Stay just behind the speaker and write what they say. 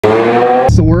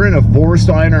we're in a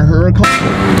four-steiner Huracan.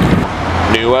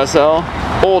 New SL,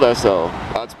 old SL.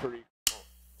 That's pretty.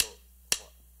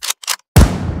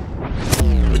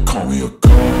 They call me a god.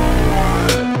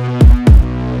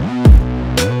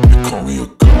 They call me a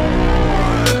god.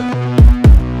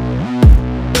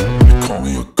 They call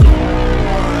me a god.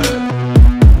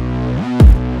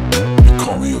 They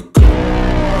call me a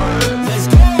god. Let's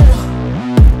go.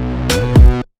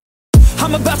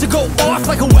 I'm about to go off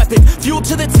like a weapon. Fuel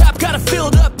to the top, got a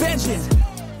filled up engine.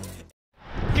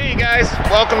 Okay guys,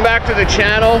 welcome back to the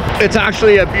channel. It's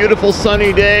actually a beautiful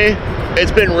sunny day.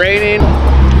 It's been raining,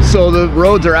 so the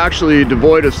roads are actually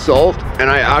devoid of salt,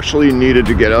 and I actually needed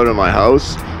to get out of my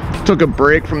house. Took a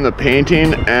break from the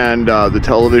painting, and the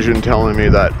television telling me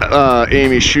that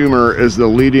Amy Schumer is the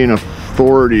leading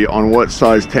authority on what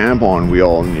size tampon we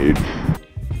all need.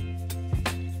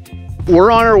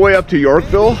 We're on our way up to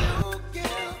Yorkville.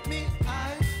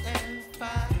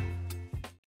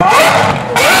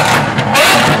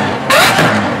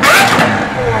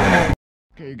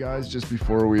 Hey guys, just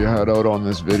before we head out on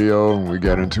this video and we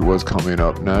get into what's coming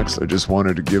up next, I just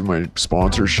wanted to give my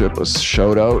sponsorship a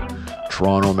shout out.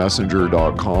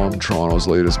 TorontoMessenger.com, Toronto's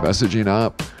latest messaging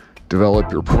app. Develop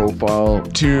your profile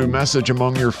to message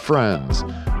among your friends,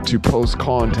 to post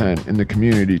content in the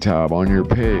community tab on your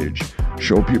page,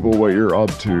 show people what you're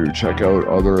up to, check out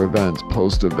other events,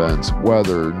 post events,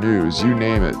 weather, news, you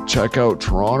name it. Check out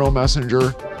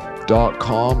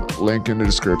TorontoMessenger.com, link in the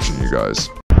description, you guys.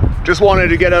 Just wanted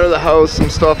to get out of the house. Some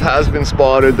stuff has been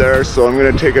spotted there, so I'm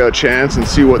gonna take a chance and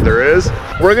see what there is.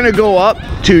 We're gonna go up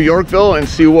to Yorkville and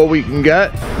see what we can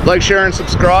get. Like, share, and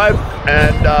subscribe,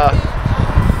 and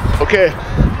okay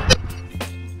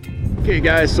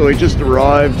guys, so we just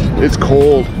arrived. It's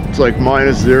cold, it's like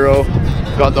 -0.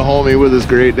 Got the homie with his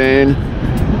Great Dane,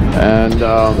 and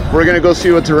we're gonna go see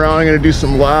what's around. I'm gonna do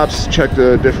some laps, check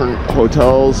the different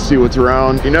hotels, see what's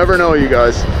around. You never know, you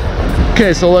guys.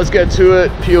 Okay, so let's get to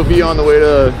it. POV on the way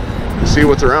to see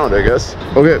what's around, I guess.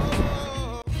 Okay.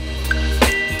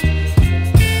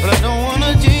 But I don't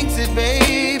wanna jinx it,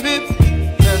 baby.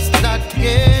 Let's not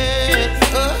get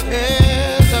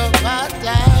ahead of my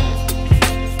time.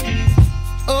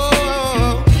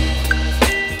 Oh.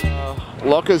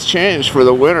 Luck has changed for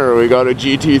the winter. We got a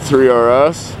GT3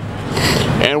 RS,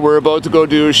 and we're about to go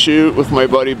do a shoot with my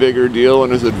buddy Bigger Deal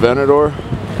and his Aventador.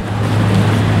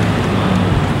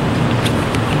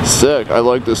 Sick, I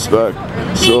like this spec.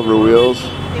 Silver wheels.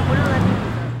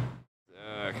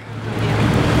 Sick.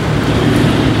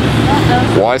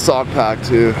 Y-sock pack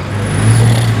too.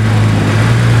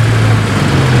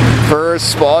 First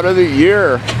spot of the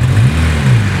year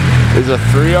is a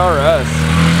 3RS.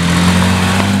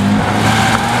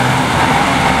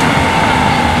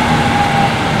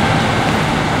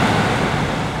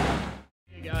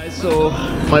 Hey guys, so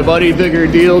my buddy Bigger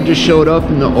Deal just showed up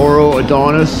in the Oro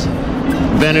Adonis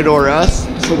Aventador S,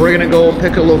 so we're gonna go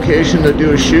pick a location to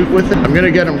do a shoot with it. I'm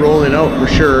gonna get him rolling out for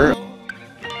sure,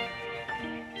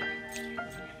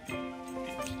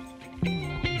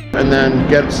 and then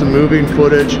get some moving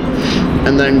footage,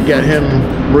 and then get him.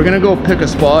 We're gonna go pick a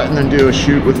spot and then do a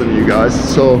shoot with him, you guys.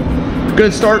 So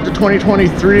good start to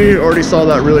 2023. Already saw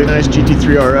that really nice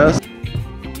GT3 RS,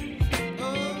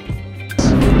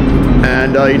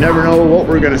 and you never know what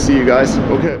we're gonna see, you guys.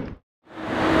 Okay.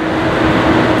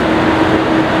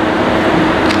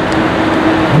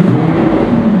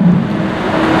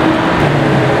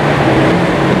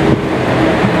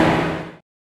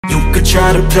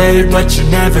 Try to play, but you're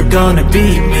never gonna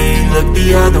beat me. Look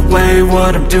the other way,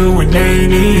 what I'm doing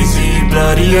ain't easy.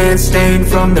 Bloody hands stained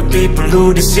from the people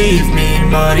who deceive me.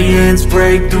 Muddy hands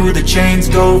break through the chains,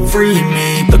 go free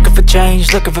me. Looking for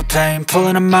change, looking for pain,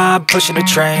 pulling a mob, pushing a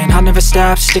train. I'll never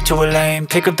stop, stick to a lane,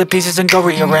 pick up the pieces and go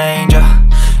rearrange.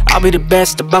 I'll be the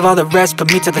best above all the rest,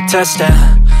 put me to the test,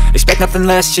 expect nothing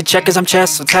less, your check as I'm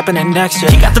chess, what's happening next,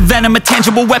 yeah. You got the venom, a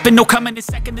tangible weapon, no coming in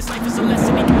second, this life is a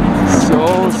lesson.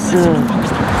 So sick.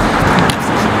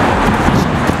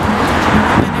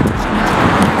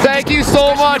 Thank you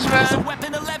so much, man.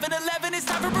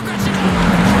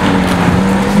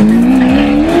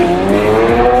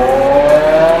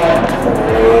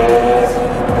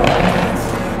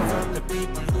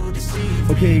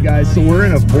 Okay guys, so we're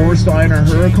in a four-steiner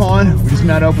Huracan. We just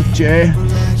met up with Jay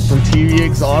from TV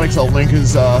Exotics. I'll link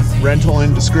his rental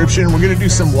in description. We're gonna do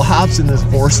some laps in this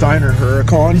four-steiner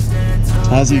Huracan.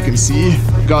 As you can see,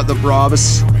 got the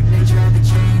Brabus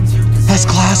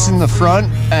S-Class in the front,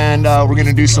 and we're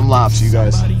gonna do some laps, you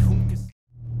guys.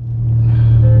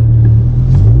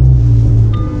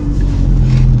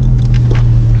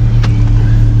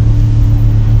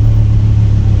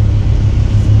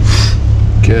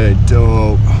 Okay,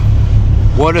 dope.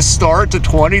 What a start to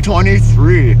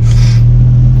 2023.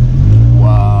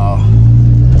 Wow.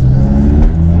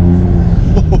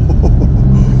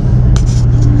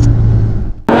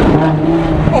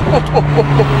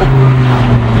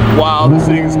 Wow, this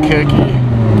thing's kicky.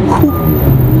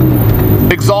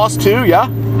 Exhaust too, yeah?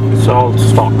 It's all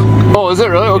stock. Oh, is it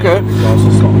really? Okay. It's also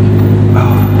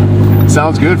stock.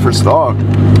 Sounds good for stock.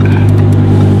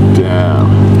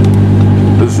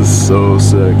 Damn. This is so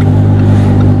sick.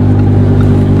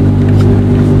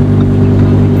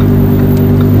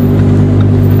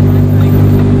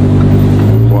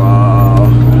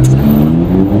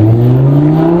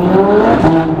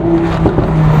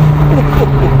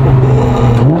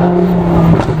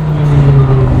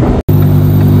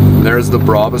 There's the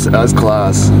Brabus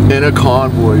S-Class in a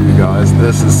convoy, you guys.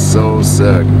 This is so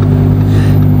sick.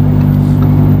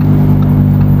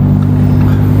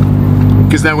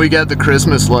 Because then we get the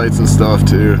Christmas lights and stuff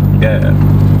too. Yeah.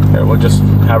 Here, we'll just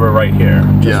have it right here.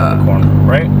 Just Yeah. in the corner,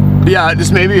 right? Yeah,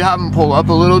 just maybe have them pull up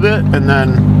a little bit and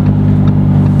then...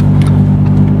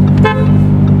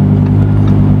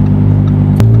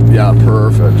 Yeah,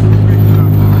 perfect.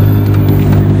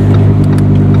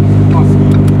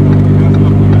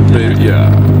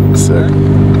 Yeah, sick.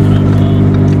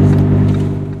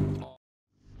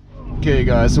 Okay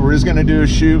guys, so we're just gonna do a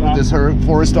shoot with this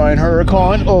Forestine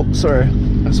Huracan. Oh, sorry.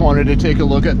 I just wanted to take a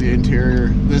look at the interior.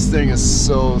 This thing is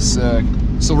so sick.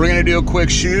 So we're gonna do a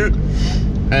quick shoot,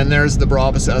 and there's the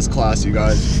Brabus S-Class, you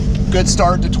guys. Good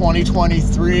start to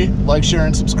 2023. Like, share,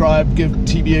 and subscribe. Give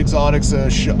TB Exotics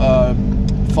a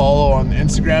follow on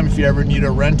Instagram if you ever need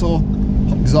a rental,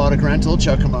 exotic rental.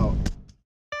 Check them out.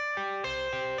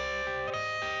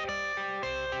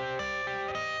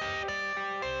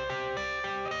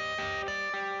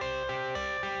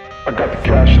 I got the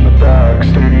cash in the bag,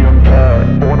 stadium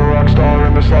packed. Born a rock star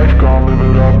in this life, gon' live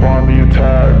it up on the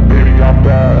attack. Baby, I'm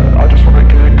bad, I just wanna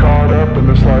get caught up in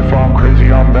this life. I'm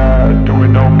crazy, I'm mad,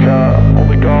 doing no cap.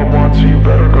 Only God wants you,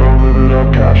 better go live it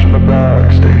up. Cash in the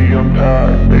bag, stadium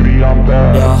packed. Baby, I'm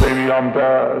bad, baby, I'm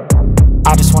bad.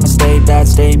 I just wanna stay bad,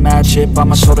 stay mad. Chip on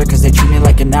my shoulder cause they treat me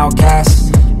like an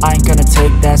outcast. I ain't gonna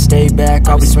take that, stay back.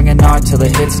 I'll be swinging hard till the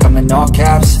hits come in all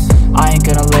caps. I ain't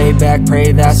gonna lay back,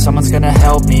 pray that someone's gonna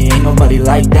help me. Ain't nobody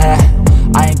like that.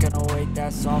 I ain't gonna wait,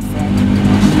 that's all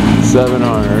fact.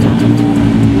 700.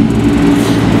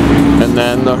 And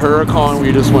then the Huracan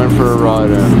we just went for a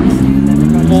ride in.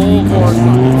 Full horse.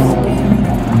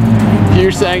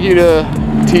 Huge thank you to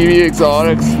TV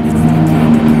Exotics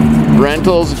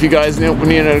Rentals. If you guys need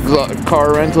an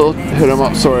car rental, hit them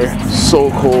up. Sorry,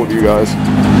 so cold, you guys.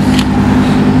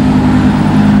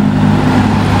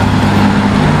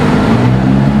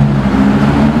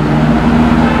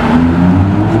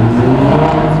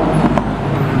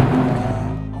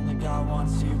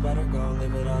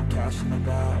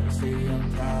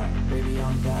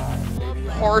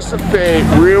 Horse of Fate,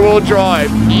 rear wheel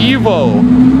drive, Evo.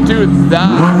 Dude,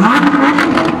 that.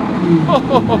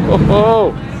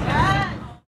 Oh.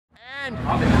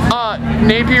 And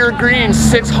Napier Green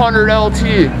 600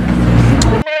 LT.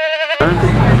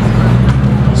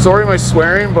 Sorry my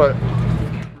swearing, but.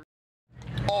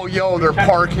 Oh, yo, they're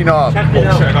parking up.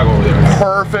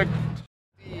 Perfect.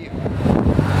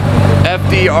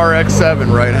 FD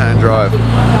RX7 right hand drive.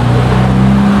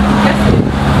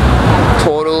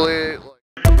 Totally.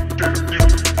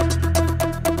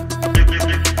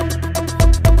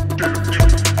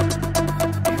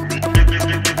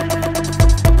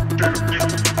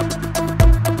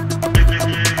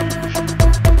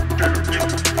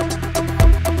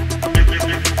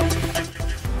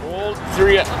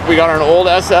 We got an old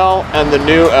SL and the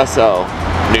new SL.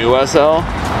 New SL,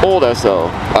 old SL.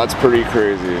 That's pretty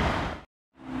crazy.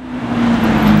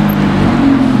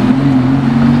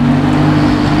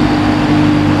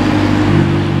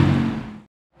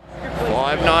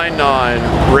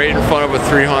 $599, right in front of a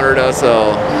 300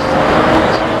 SL.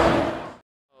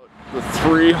 The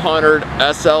 300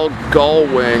 SL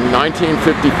Gullwing,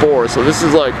 1954. So this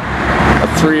is like a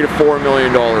 $3 to $4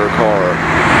 million car.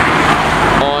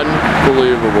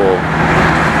 Unbelievable.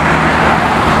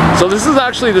 So this is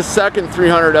actually the second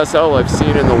 300 SL I've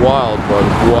seen in the wild, but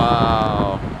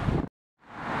wow.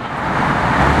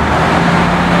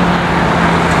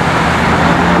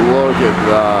 Look at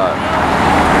that.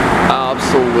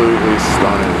 Absolutely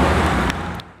stunning.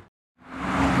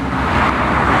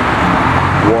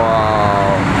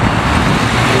 Wow.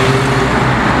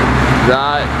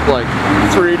 That, like,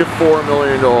 $3 to $4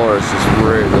 million just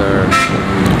right there.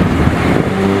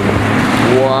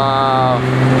 Wow.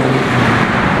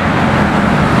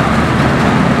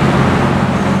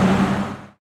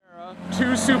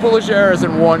 Two Superleggers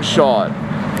in one shot.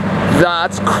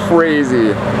 That's crazy.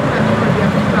 Go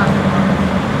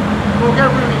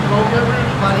get Rudy,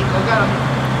 buddy, go get him.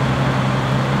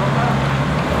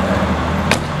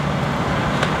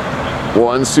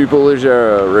 One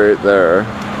Superleggera right there.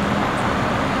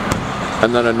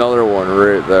 And then another one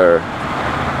right there.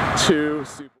 Two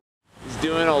Super. He's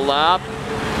doing a lap.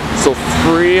 So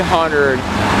 300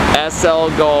 SL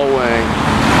Gullwing.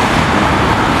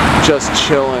 Just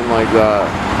chilling like that.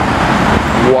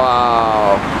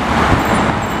 Wow.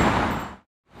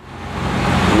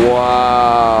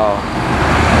 Wow.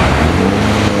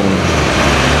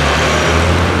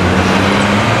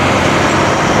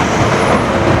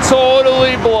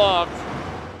 Totally blocked.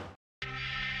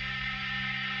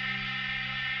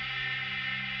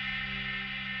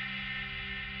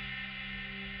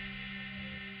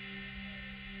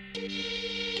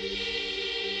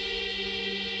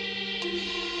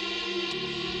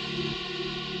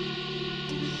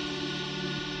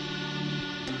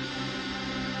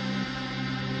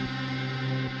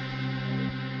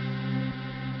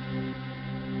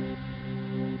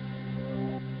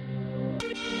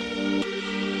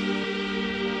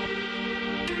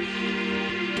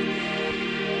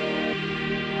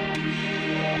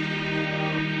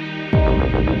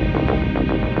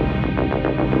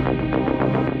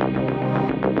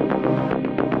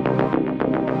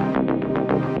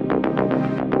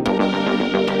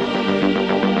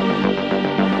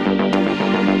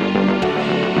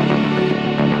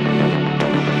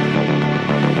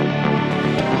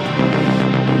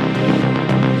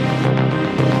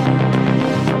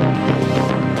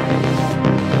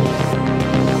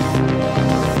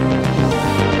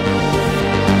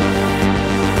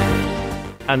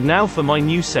 And now for my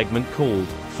new segment called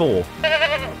 4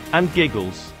 and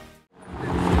Giggles.